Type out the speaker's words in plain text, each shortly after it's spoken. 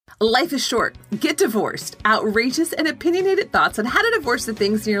Life is short. Get divorced. Outrageous and opinionated thoughts on how to divorce the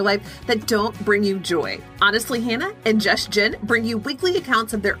things in your life that don't bring you joy. Honestly, Hannah and Just Jen bring you weekly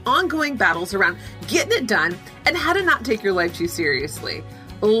accounts of their ongoing battles around getting it done and how to not take your life too seriously.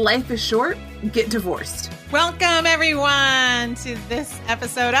 Life is short. Get divorced. Welcome, everyone, to this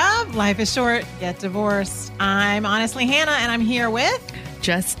episode of Life is Short, Get Divorced. I'm Honestly Hannah, and I'm here with...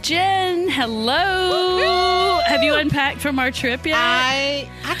 Just Jen. Hello. Woo-hoo! Have you unpacked from our trip yet? I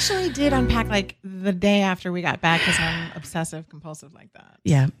actually did unpack like the day after we got back because I'm obsessive compulsive like that.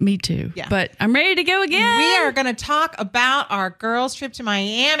 Yeah, me too. Yeah. But I'm ready to go again. We are going to talk about our girls' trip to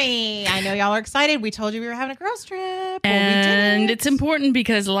Miami. I know y'all are excited. We told you we were having a girls' trip. And we did. it's important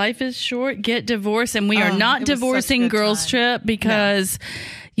because life is short. Get divorced. And we are not divorcing girls' trip because,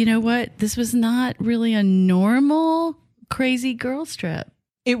 you know what? This was not really a normal crazy girls' trip.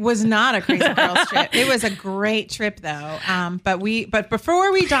 It was not a crazy girls trip. It was a great trip though. But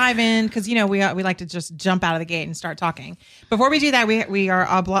before we dive in, because you know we like to just jump out of the gate and start talking. Before we do that, we are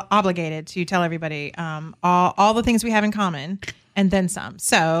obligated to tell everybody all the things we have in common and then some.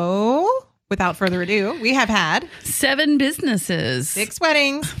 So without further ado, we have had 7 businesses, 6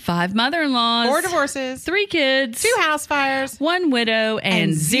 weddings, 5 mother-in-laws, 4 divorces, 3 kids, 2 house fires, 1 widow,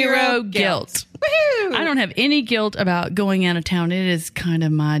 and 0 guilt. Woohoo! I don't have any guilt about going out of town. It is kind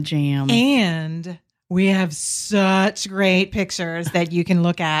of my jam. And we have such great pictures that you can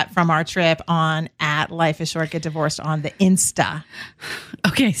look at from our trip on at Life is Short, Get Divorced on the Insta.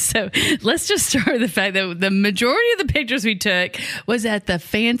 Okay, so let's just start with the fact that the majority of the pictures we took was at the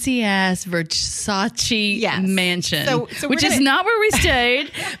fancy ass Versace mansion, which is not where we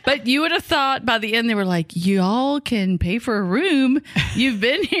stayed. But you would have thought by the end they were like, "Y'all can pay for a room. You've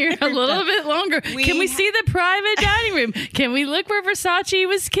been here a little bit longer. Can we see the private dining room? Can we look where Versace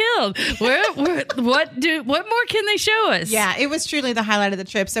was killed? What more can they show us?" Yeah, it was truly the highlight of the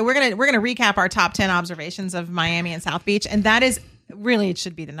trip. So we're gonna recap our top 10 observations of Miami and South Beach, and that is really, it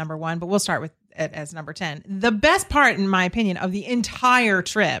should be the number 1, but we'll start with it as number 10. The best part, in my opinion, of the entire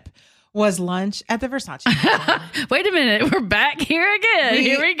trip was lunch at the Versace. Wait a minute, we're back here again.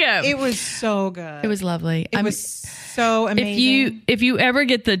 Here we go. It was so good. It was lovely. It was so amazing. If you ever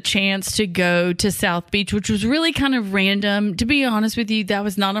get the chance to go to South Beach, which was really kind of random, to be honest with you, that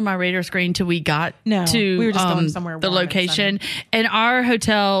was not on my radar screen till we got to we were just going somewhere the location. And our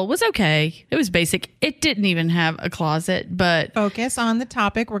hotel was okay. It was basic. It didn't even have a closet, but focus on the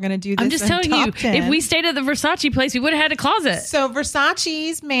topic. We're going to do this. I'm just telling you, 10. If we stayed at the Versace place, we would have had a closet. So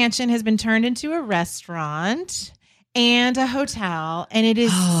Versace's mansion has been turned into a restaurant and a hotel, and it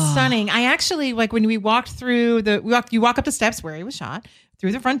is stunning. I actually, like, when we walked through you walk up the steps where he was shot,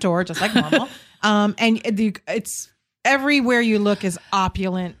 through the front door, just like normal. It's everywhere you look is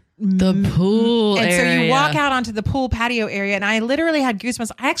opulent. The pool and area. So you walk out onto the pool patio area, and I literally had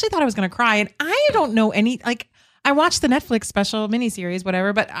goosebumps. I actually thought I was going to cry, and I don't know I watched the Netflix special miniseries,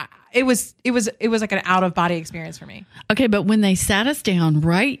 whatever, but it was like an out of body experience for me. Okay, but when they sat us down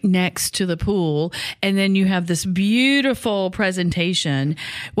right next to the pool, and then you have this beautiful presentation,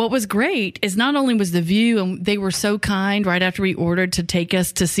 what was great is not only was the view, and they were so kind right after we ordered to take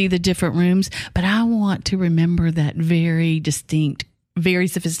us to see the different rooms, but I want to remember that very distinct, very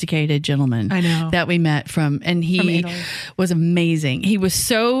sophisticated gentleman I know that we met and he was amazing. He was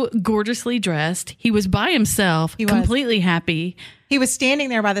so gorgeously dressed. He was by himself, completely happy. He was standing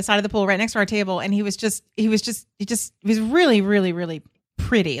there by the side of the pool right next to our table, and he was really, really, really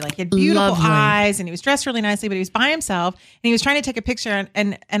pretty. Like, he had beautiful eyes, and he was dressed really nicely, but he was by himself, and he was trying to take a picture,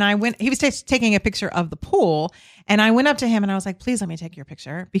 and I went, he was taking a picture of the pool, and I went up to him and I was like, "Please let me take your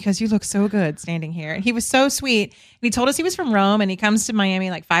picture because you look so good standing here." And he was so sweet. And he told us he was from Rome and he comes to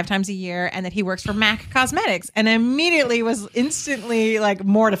Miami like 5 times a year, and that he works for MAC Cosmetics, and immediately was instantly like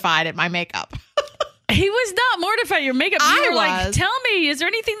mortified at my makeup. He was not mortified. Your makeup. You were like, "Tell me, is there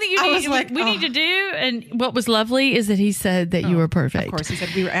anything that you need? Like, we need to do?" And what was lovely is that he said that you were perfect. Of course, he said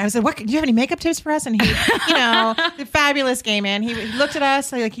I said, "What? Do you have any makeup tips for us?" And he, the fabulous gay man. He looked at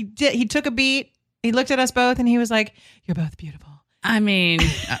us like he took a beat. He looked at us both, and he was like, "You're both beautiful." I mean,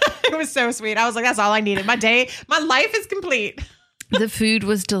 it was so sweet. I was like, "That's all I needed. My life is complete." The food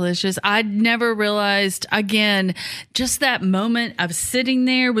was delicious. I'd never realized, again, just that moment of sitting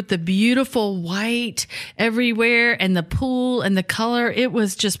there with the beautiful white everywhere and the pool and the color. It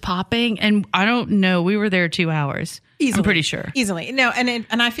was just popping. And I don't know, we were there 2 hours. Easily. I'm pretty sure. Easily. No, and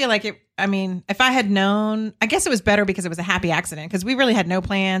I feel like if I had known, I guess it was better because it was a happy accident, because we really had no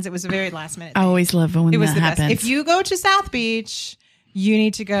plans. It was a very last minute thing. I always love when that happens. Best. If you go to South Beach, you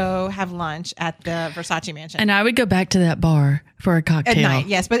need to go have lunch at the Versace mansion. And I would go back to that bar for a cocktail. At night,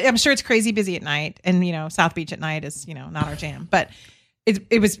 yes. But I'm sure it's crazy busy at night. And, South Beach at night is, not our jam. But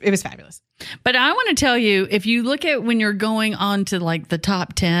it was fabulous. But I want to tell you, if you look at when you're going on to like the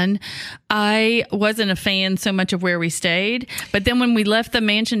top 10, I wasn't a fan so much of where we stayed. But then when we left the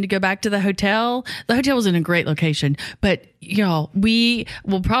mansion to go back to the hotel was in a great location. But y'all, we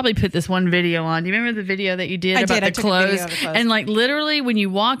will probably put this one video on. Do you remember the video that you did about the clothes? And like literally when you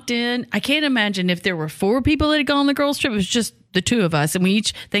walked in, I can't imagine if there were 4 people that had gone on the girls trip. It was just the 2 of us, and we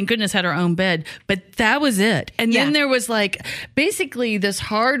each, thank goodness, had our own bed. But that was it. And then there was like basically this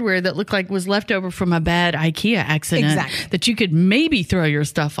hardware that looked like was left over from a bad IKEA accident that you could maybe throw your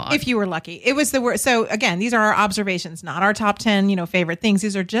stuff on if you were lucky. It was the worst. So again, these are our observations, not our top 10, favorite things.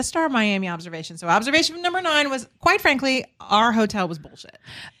 These are just our Miami observations. So observation number 9 was, quite frankly, our hotel was bullshit.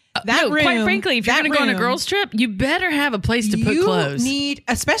 Quite frankly, if you're going to go on a girls trip, you better have a place to put clothes. You need,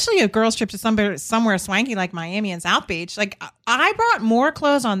 especially a girls trip to somewhere swanky like Miami and South Beach. Like I brought more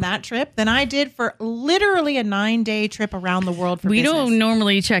clothes on that trip than I did for literally a 9-day trip around the world for business. We don't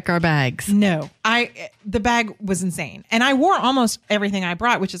normally check our bags. No, the bag was insane, and I wore almost everything I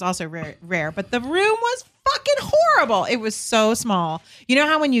brought, which is also rare. But the room was fucking horrible. It was so small. You know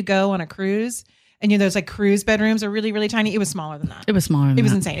how when you go on a cruise, and those like cruise bedrooms are really, really tiny. It was smaller than that. It was smaller than that. It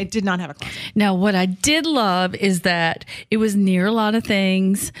was insane. It did not have a closet. Now, what I did love is that it was near a lot of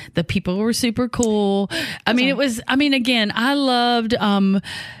things. The people were super cool. Again,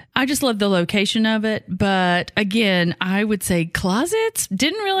 I just loved the location of it. But again, I would say closets.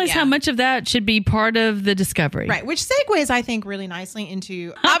 Didn't realize how much of that should be part of the discovery. Right. Which segues, I think, really nicely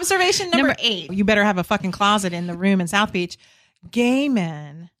into observation number 8. You better have a fucking closet in the room in South Beach. Gay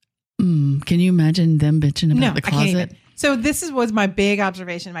men. Can you imagine them bitching about the closet? I can't even. So this was my big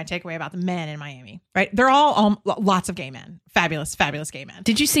observation, my takeaway about the men in Miami, right? They're all lots of gay men. Fabulous, fabulous gay men.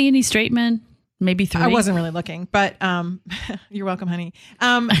 Did you see any straight men? Maybe 3? I wasn't really looking, but you're welcome, honey.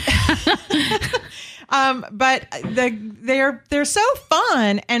 But they're so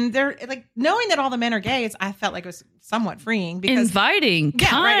fun, and they're like, knowing that all the men are gays, I felt like it was somewhat freeing because inviting,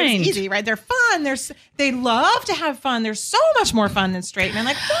 kind. Right, it was easy, right? They're fun. They love to have fun. They're so much more fun than straight men.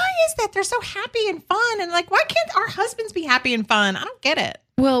 Like, why is that? They're so happy and fun, and like, why can't our husbands be happy and fun? I don't get it.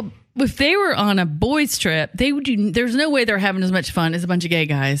 Well, if they were on a boys trip, they would do. There's no way they're having as much fun as a bunch of gay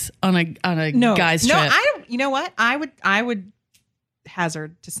guys on a guys trip. No, I don't. You know what? I would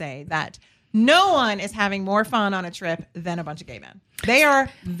hazard to say that no one is having more fun on a trip than a bunch of gay men. They are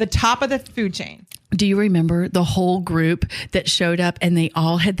the top of the food chain. Do you remember the whole group that showed up and they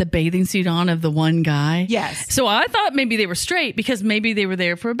all had the bathing suit on of the one guy? Yes. So I thought maybe they were straight because maybe they were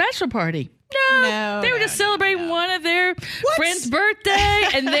there for a bachelor party. No, they were just celebrating one of their friend's birthday,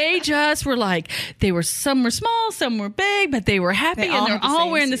 and they just were like, some were small, some were big, but they were happy, and they're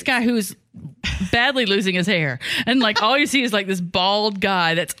all wearing this guy who's badly losing his hair, and like all you see is like this bald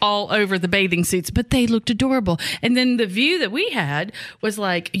guy that's all over the bathing suits, but they looked adorable. And then the view that we had was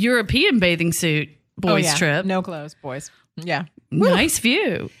like European bathing suit boys trip, no clothes, boys. Yeah, nice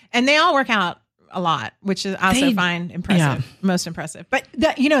view, and they all work out a lot, which is also find impressive, most impressive. But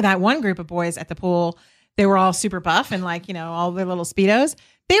that one group of boys at the pool, they were all super buff and like, all their little Speedos.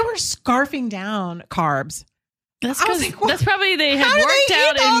 They were scarfing down carbs. That's probably they had worked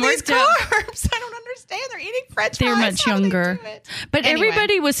out and worked out. Carbs? I don't understand. They're eating French fries. They were much younger, but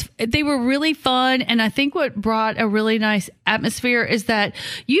everybody they were really fun. And I think what brought a really nice atmosphere is that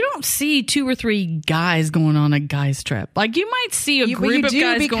you don't see 2 or 3 guys going on a guys trip. Like you might see a group of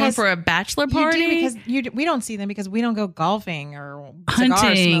guys going for a bachelor party. You do because we don't see them because we don't go golfing or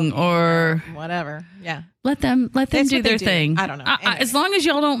hunting or whatever. Yeah. Let them do their thing. I don't know. As long as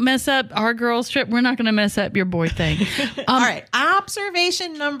y'all don't mess up our girls trip, we're not going to mess up your boy thing. All right.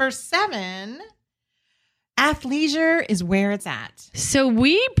 Observation number 7. Athleisure is where it's at. So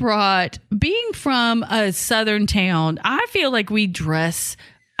being from a southern town, I feel like we dress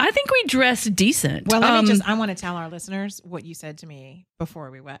decent. Well, I want to tell our listeners what you said to me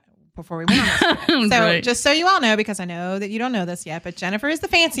before we went on this trip. So right. Just so you all know, because I know that you don't know this yet, but Jennifer is the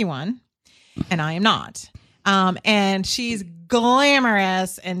fancy one. And I am not. And she's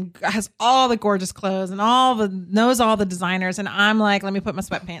glamorous and has all the gorgeous clothes and knows all the designers. And I'm like, let me put my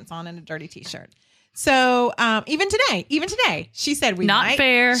sweatpants on and a dirty t-shirt. So even today, she said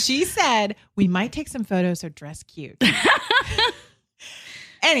fair. She said we might take some photos or dress cute.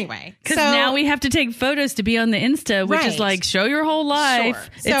 Anyway, because now we have to take photos to be on the Insta, which is like show your whole life.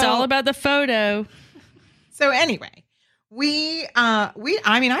 Sure. It's all about the photo. So anyway. I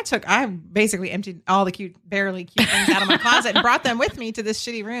basically emptied all the barely cute things out of my closet and brought them with me to this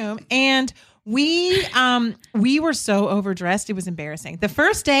shitty room. And we were so overdressed. It was embarrassing. The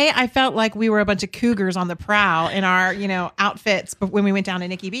first day I felt like we were a bunch of cougars on the prowl in our, outfits when we went down to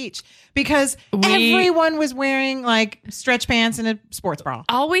Nikki Beach, because everyone was wearing like stretch pants and a sports bra.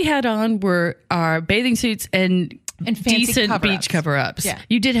 All we had on were our bathing suits and decent beach cover-ups. Yeah.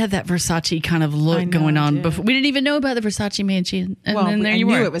 You did have that Versace kind of look going on before. We didn't even know about the Versace mansion. And then there you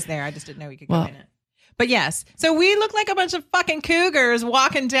were. I knew it was there. I just didn't know we could go in it. But yes, so we look like a bunch of fucking cougars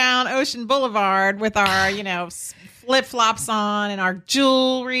walking down Ocean Boulevard with our, flip-flops on and our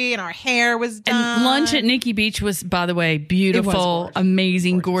jewelry and our hair was done. And lunch at Nikki Beach was, by the way, beautiful,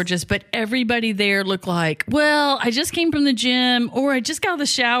 amazing, gorgeous. But everybody there looked like, well, I just came from the gym or I just got out of the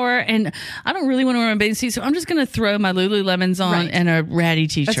shower and I don't really want to wear my bathing suit, so I'm just going to throw my Lululemons on and a ratty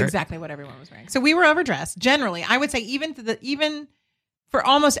t-shirt. That's exactly what everyone was wearing. So we were overdressed. Generally, I would say even for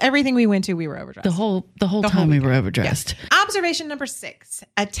almost everything we went to, we were overdressed. The whole time we were overdressed. Yes. Observation number 6.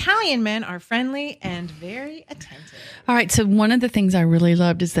 Italian men are friendly and very attentive. All right. So one of the things I really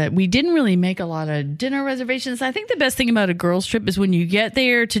loved is that we didn't really make a lot of dinner reservations. I think the best thing about a girls trip is when you get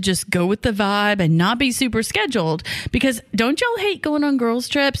there to just go with the vibe and not be super scheduled, because don't y'all hate going on girls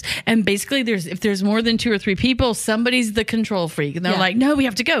trips? And basically if there's more than 2 or 3 people, somebody's the control freak. And they're like, no, we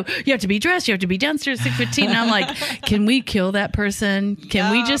have to go. You have to be dressed. You have to be downstairs 6:15. And I'm like, can we kill that person?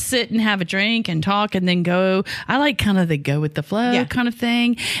 Can we just sit and have a drink and talk and then go? I like kind of the go with the flow kind of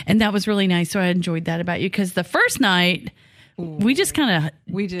thing. And that was really nice. So I enjoyed that about you, because the first night we just kind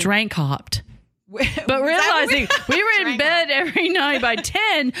of drank hopped. But realizing we were in bed every night by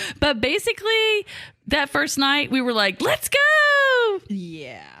 10. But basically that first night we were like, let's go.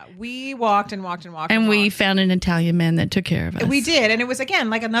 Yeah. We walked and walked and walked. And we found an Italian man that took care of us. We did. And it was, again,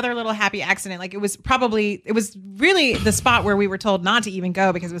 like another little happy accident. Like it was really the spot where we were told not to even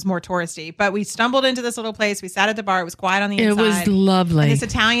go because it was more touristy. But we stumbled into this little place. We sat at the bar. It was quiet on the inside. It was lovely. And this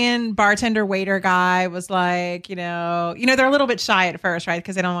Italian bartender waiter guy was like, they're a little bit shy at first, right?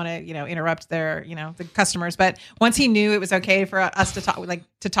 Because they don't want to, interrupt their, the customers. But once he knew it was okay for us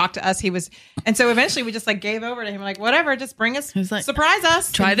to talk to us, he was. And so eventually we just like gave over to him, like, whatever, just bring us, like, surprise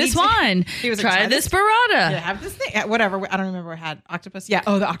us. Try this wine. He was like, try this burrata. Yeah, have this thing. Whatever. I don't remember what had octopus. Yeah.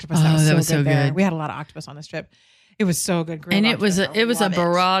 Oh, the octopus. That was so good. We had a lot of octopus on this trip. It was so good. And it was a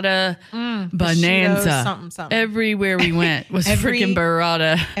burrata bonanza. Something. Everywhere we went was freaking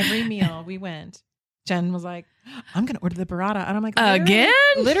burrata. Every meal we went, Jen was like, I'm going to order the burrata. And I'm like, again?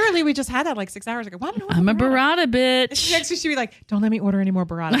 Literally, we just had that like 6 hours ago. Well, I'm a burrata bitch. She'd be like, don't let me order any more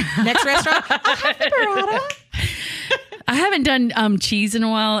burrata. Next restaurant, I'll have the burrata. I haven't done cheese in a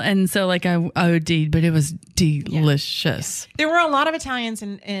while, and so like I OD'd, but it was delicious. Yeah. There were a lot of Italians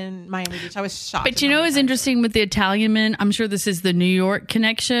in Miami Beach. I was shocked. But what's interesting with the Italian men? I'm sure this is the New York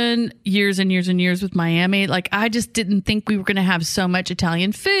connection. Years and years and years with Miami. Like I just didn't think we were going to have so much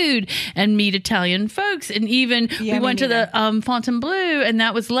Italian food and meet Italian folks. And even we went to the Fontainebleau, and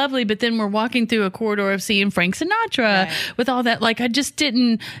that was lovely. But then we're walking through a corridor of seeing Frank Sinatra with all that. Like I just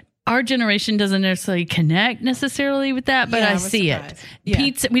didn't. Our generation doesn't necessarily connect necessarily with that, but I see surprised. It. Yeah.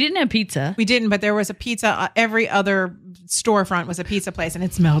 Pizza. We didn't have pizza. We didn't, but there was a pizza. Every other storefront was a pizza place, and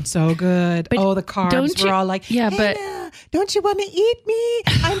it smelled so good. But the carbs were all like, hey, but don't you want to eat me?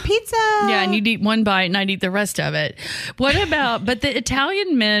 I'm pizza. Yeah, and you'd eat one bite, and I'd eat the rest of it. What about, but the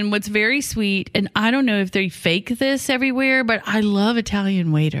Italian men, what's very sweet, and I don't know if they fake this everywhere, but I love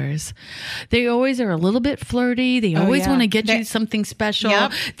Italian waiters. They always are a little bit flirty. They always want to get you something special.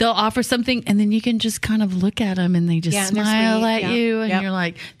 Yep. They'll offer something, and then you can just kind of look at them, and they just smile at you, and you're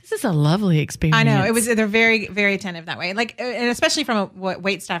like, this is a lovely experience. I know. They're very, very attentive that way. Like, and especially from a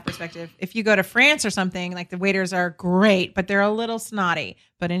wait staff perspective, if you go to France or something, like the waiters are great, but they're a little snotty.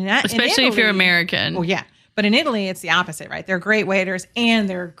 But especially in Italy, if you're American. Well, yeah. But in Italy, it's the opposite, right? They're great waiters, and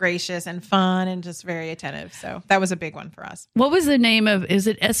they're gracious and fun and just very attentive. So that was a big one for us. What was the name of, is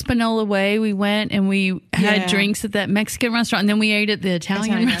it Espanola Way? We went and we had drinks at that Mexican restaurant, and then we ate at the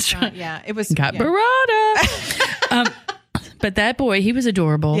Italian restaurant. Yeah, it was. Got burrata. But that boy, he was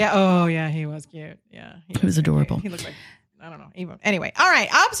adorable. Yeah. Oh, yeah. He was cute. Yeah. He was adorable. He looked like, I don't know. Anyway. All right.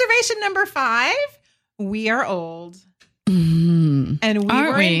 Observation number 5. We are old. Mm-hmm. And we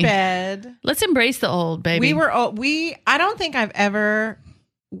were in bed. Let's embrace the old, baby. We were old. I don't think I've ever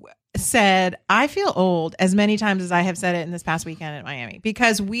said, I feel old as many times as I have said it in this past weekend at Miami,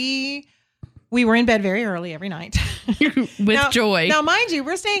 because we we were in bed very early every night. With joy. Now, mind you,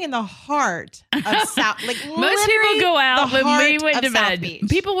 we're staying in the heart of South. Like most people go out when we went to bed.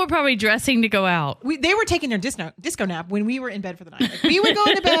 People were probably dressing to go out. They were taking their disco nap when we were in bed for the night. Like, we would go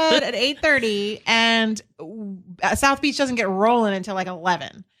into bed at 8:30, and South Beach doesn't get rolling until like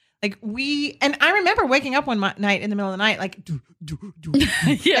 11. Like and I remember waking up one night in the middle of the night, like, you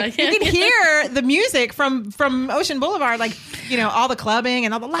can hear the music from Ocean Boulevard, like, all the clubbing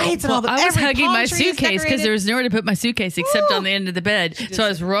and all the lights and all the. I was hugging my suitcase because there was nowhere to put my suitcase except on the end of the bed. So I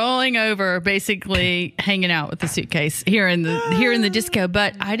was rolling over, basically hanging out with the suitcase here in the disco.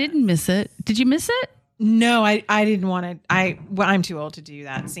 But I didn't miss it. Did you miss it? No, I didn't want to. I'm too old to do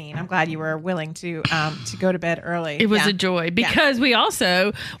that scene. I'm glad you were willing to go to bed early. It was a joy because we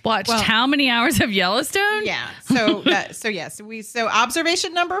also watched how many hours of Yellowstone? Yeah. So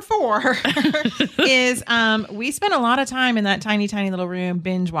observation number 4 is we spent a lot of time in that tiny little room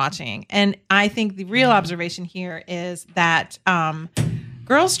binge watching, and I think the real observation here is that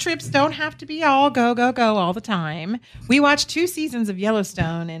girls' trips don't have to be all go all the time. We watched 2 seasons of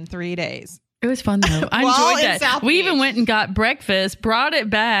Yellowstone in 3 days. It was fun though. I enjoyed that. We even went and got breakfast, brought it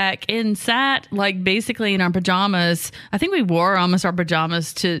back, and sat like basically in our pajamas. I think we wore almost our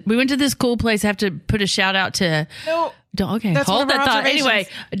pajamas we went to this cool place. I have to put a shout out to. No. Okay, hold that thought. Anyway,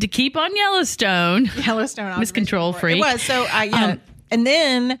 to keep on Yellowstone. Miss Control Freak. It was so. And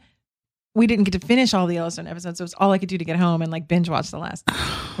then we didn't get to finish all the Yellowstone episodes. So it was all I could do to get home and like binge watch the last,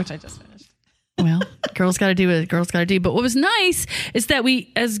 which I just finished. Well, girls got to do what girls got to do. But what was nice is that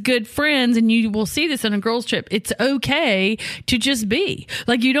we, as good friends, and you will see this on a girls' trip, it's okay to just be.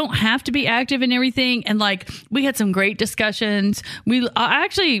 Like, you don't have to be active in everything. And like, we had some great discussions. I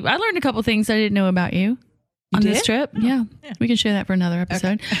learned a couple things I didn't know about you. On this trip. Oh, yeah. We can share that for another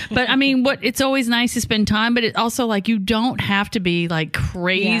episode. Okay. But I mean, it's always nice to spend time, but it also like you don't have to be like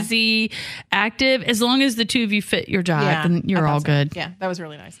crazy active as long as the two of you fit your jive and you're all good. Yeah, that was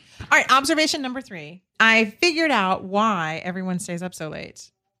really nice. All right, observation number 3. I figured out why everyone stays up so late.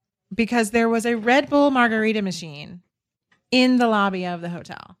 Because there was a Red Bull margarita machine in the lobby of the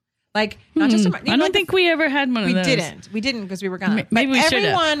hotel. Like, not just I don't think we ever had one of those. We didn't because we were gone. Maybe we should have.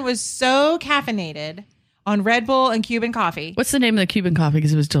 Everyone was so caffeinated on Red Bull and Cuban coffee. What's the name of the Cuban coffee?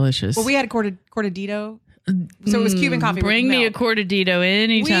 Because it was delicious. Well, we had a Cortadito. So it was Cuban coffee. Bring me a Cortadito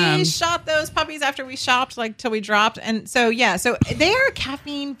anytime. We shot those puppies after we shopped, like till we dropped. And so, so they are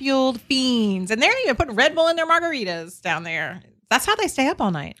caffeine fueled fiends. And they're even putting Red Bull in their margaritas down there. That's how they stay up all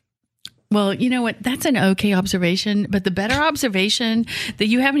night. Well, you know what? That's an okay observation. But the better observation that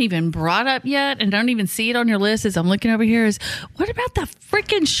you haven't even brought up yet and don't even see it on your list as I'm looking over here is, what about the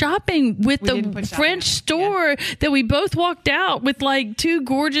freaking shopping with the French store that we both walked out with like 2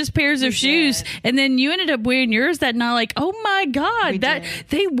 gorgeous pairs of shoes. And then you ended up wearing yours that night. Like, oh my God,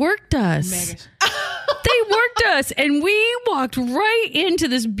 they worked us. They worked us. And we walked right into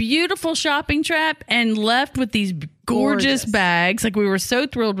this beautiful shopping trap and left with these gorgeous bags. Like, we were so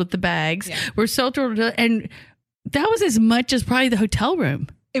thrilled with the bags. Yeah. We're so thrilled. And that was as much as probably the hotel room.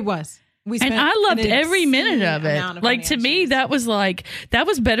 It was. And I loved every minute of it. Like, to me, that was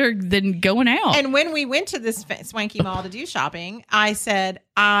better than going out. And when we went to this swanky mall to do shopping, I said,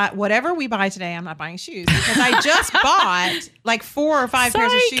 whatever we buy today, I'm not buying shoes. Because I just bought like 4 or 5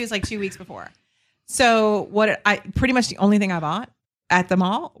 pairs of shoes like 2 weeks before. So pretty much the only thing I bought at the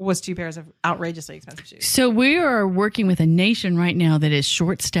mall was 2 pairs of outrageously expensive shoes. So we are working with a nation right now that is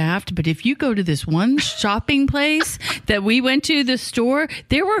short-staffed. But if you go to this one shopping place that we went to, the store,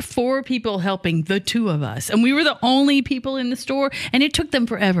 there were 4 people helping the 2 of us. And we were the only people in the store. And it took them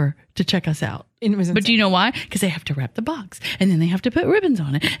forever to check us out. But do you know why? Because they have to wrap the box. And then they have to put ribbons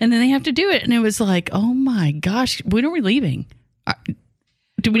on it. And then they have to do it. And it was like, oh my gosh, when are we leaving?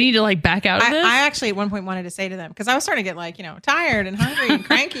 Do we need to like back out of this? I actually at one point wanted to say to them, because I was starting to get like, tired and hungry and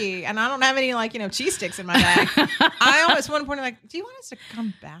cranky, and I don't have any like, cheese sticks in my bag. I almost at one point like, do you want us to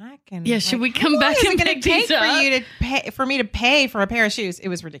come back? And should we come back and pick these up? For me to pay for a pair of shoes? It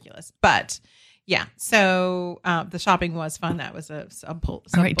was ridiculous. But yeah, so the shopping was fun. That was a all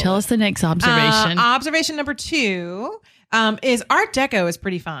right, tell us the next observation. Observation number 2 is Art Deco is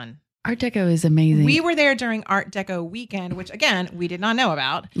pretty fun. Art Deco is amazing. We were there during Art Deco weekend, which again, we did not know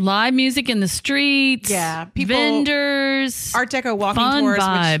about. Live music in the streets. Yeah. Vendors. Art Deco walking tours,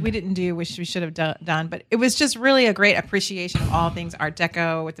 vibe. Which we didn't do, which we should have done. But it was just really a great appreciation of all things Art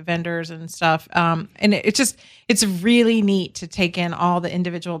Deco with the vendors and stuff. And it's really neat to take in all the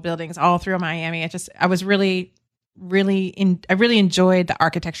individual buildings all through Miami. I really enjoyed the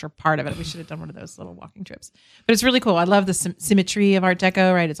architecture part of it. We should have done one of those little walking trips, but it's really cool. I love the symmetry of Art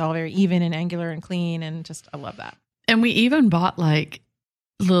Deco, right? It's all very even and angular and clean, and I love that. And we even bought like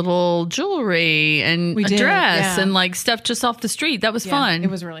little jewelry and a dress and like stuff just off the street. That was fun. It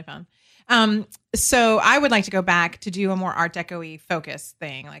was really fun. So I would like to go back to do a more Art Deco-y focus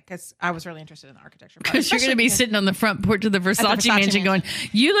thing, like, because I was really interested in the architecture. Because you're going to be sitting on the front porch of the Versace mansion going,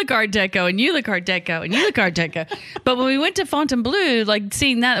 you look Art Deco, and you look Art Deco, and you look Art Deco. But when we went to Fontainebleau, like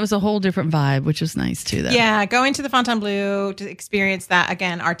seeing that, it was a whole different vibe, which was nice too, though. Yeah, going to the Fontainebleau to experience that,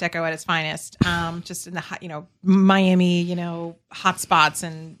 again, Art Deco at its finest, just in the, Miami, hot spots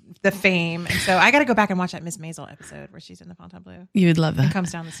and the fame. And so I got to go back and watch that Miss Maisel episode where she's in the Fontainebleau. You would love that. And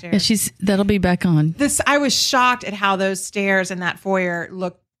comes down the stairs. Yeah, that'll be back on. I was shocked at how those stairs in that foyer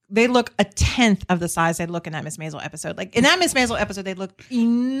look. They look a tenth of the size they look in that Miss Maisel episode. Like in that Miss Maisel episode, they look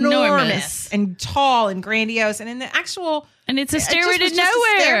enormous and tall and grandiose. And in the actual, and it's a stairway to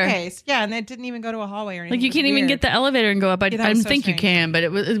nowhere. A staircase. Yeah, and it didn't even go to a hallway or anything. Like you can't even get the elevator and go up. I don't think you can, but it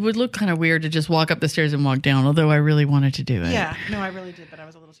would look kind of weird to just walk up the stairs and walk down. Although I really wanted to do it. Yeah, no, I really did, but I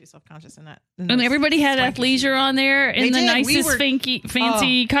was a little too self-conscious in that. And everybody had athleisure on there in the nicest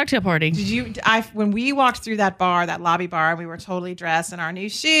fancy cocktail party. Did you? When we walked through that bar, that lobby bar, we were totally dressed in our new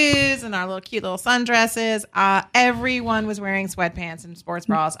shoes and our little cute little sundresses. Everyone was wearing sweatpants and sports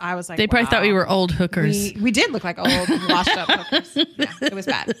bras. I was like, they probably thought we were old hookers. We did look like old washed up hookers. Yeah, it was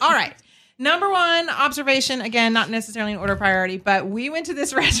bad. All right. Number one observation, again, not necessarily in order of priority, but we went to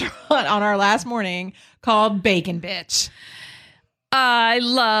this restaurant on our last morning called Bacon Bitch. I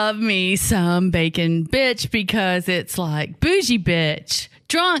love me some Bacon Bitch because it's like bougie bitch,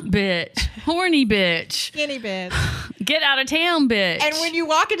 drunk bitch, horny bitch, skinny bitch, get out of town bitch. And when you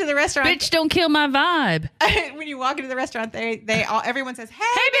walk into the restaurant, bitch, don't kill my vibe. When you walk into the restaurant, everyone says, "Hey,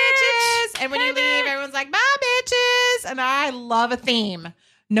 bitches," and when you leave, everyone's like, "Bye, bitches." And I love a theme.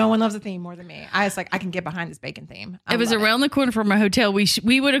 No one loves a theme more than me. I was like, I can get behind this bacon theme. It was around the corner from our hotel.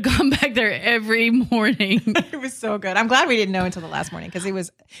 We would have gone back there every morning. It was so good. I'm glad we didn't know until the last morning because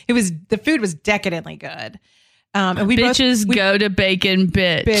the food was decadently good. And bitches go to Bacon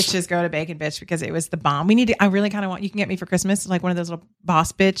Bitch. Bitches go to Bacon Bitch because it was the bomb. I really kind of want, you can get me for Christmas, like one of those little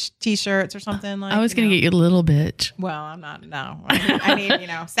Boss Bitch t-shirts or something. Like, I was going to get you a little bitch. Well, I'm not, no. I need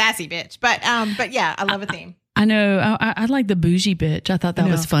sassy bitch. But yeah, I love a theme. I know. I like the bougie bitch. I thought that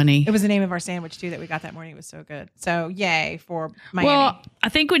was funny. It was the name of our sandwich too that we got that morning. It was so good. So yay for Miami. Well, I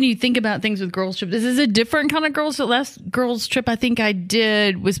think when you think about things with girls trip, this is a different kind of girls. The last girls trip I think I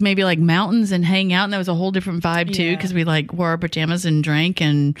did was maybe like mountains and hang out, and that was a whole different vibe too because we like wore our pajamas and drank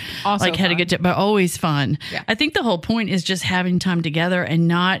and also like had a good trip, but always fun. Yeah. I think the whole point is just having time together and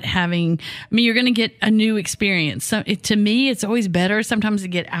not having. I mean, you're going to get a new experience. So to me, it's always better sometimes to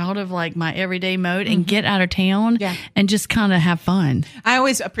get out of like my everyday mode and get out of town. And just kind of have fun. I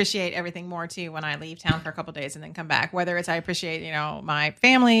always appreciate everything more too when I leave town for a couple of days and then come back. Whether it's I appreciate my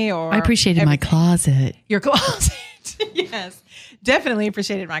family or I appreciated everything. My closet. Your closet, yes, definitely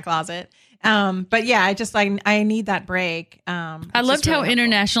appreciated my closet. But yeah, I need that break. I loved how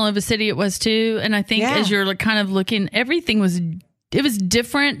international of a city it was too, and I think as you're kind of looking, everything was. It was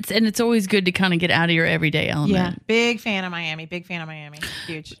different, and it's always good to kind of get out of your everyday element. Yeah, big fan of Miami.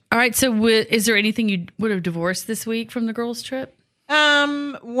 Huge. All right, so is there anything you would have divorced this week from the girls' trip?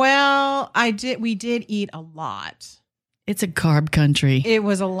 Well, we did eat a lot. It's a carb country. It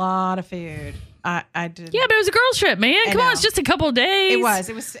was a lot of food. I did. Yeah, but it was a girls' trip, man. Come on, it's just a couple of days. It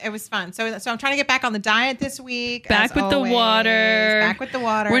was fun. So I'm trying to get back on the diet this week. Back with the water.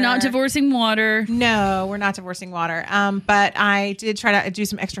 We're not divorcing water. No, we're not divorcing water. But I did try to do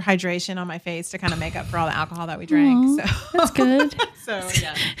some extra hydration on my face to kind of make up for all the alcohol that we drank. So that's good. So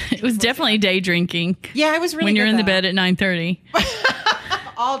yeah, it was definitely day drinking. Yeah, it was really when you're good, in the bed at 9:30.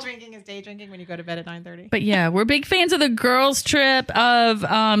 All drinking is day drinking when you go to bed at 9:30. But yeah, we're big fans of the girls' trip of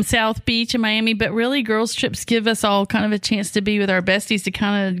South Beach and Miami. But really, girls' trips give us all kind of a chance to be with our besties to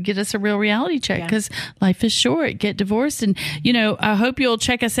kind of get us a real reality check because life is short. Get divorced. And, I hope you'll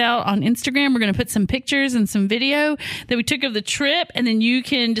check us out on Instagram. We're going to put some pictures and some video that we took of the trip. And then you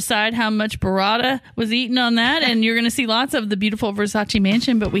can decide how much burrata was eaten on that. And you're going to see lots of the beautiful Versace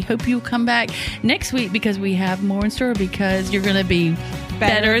mansion. But we hope you'll come back next week because we have more in store because you're going to be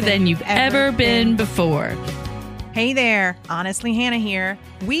better than you've ever been before. Hey there, Honestly Hannah here.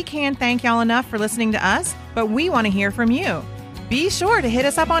 We can't thank y'all enough for listening to us, but we want to hear from you. Be sure to hit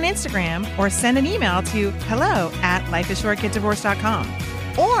us up on Instagram or send an email to hello@lifeisshortgetdivorced.com.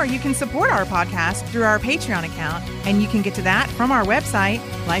 Or you can support our podcast through our Patreon account, and you can get to that from our website,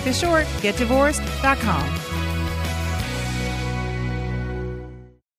 lifeisshortgetdivorced.com.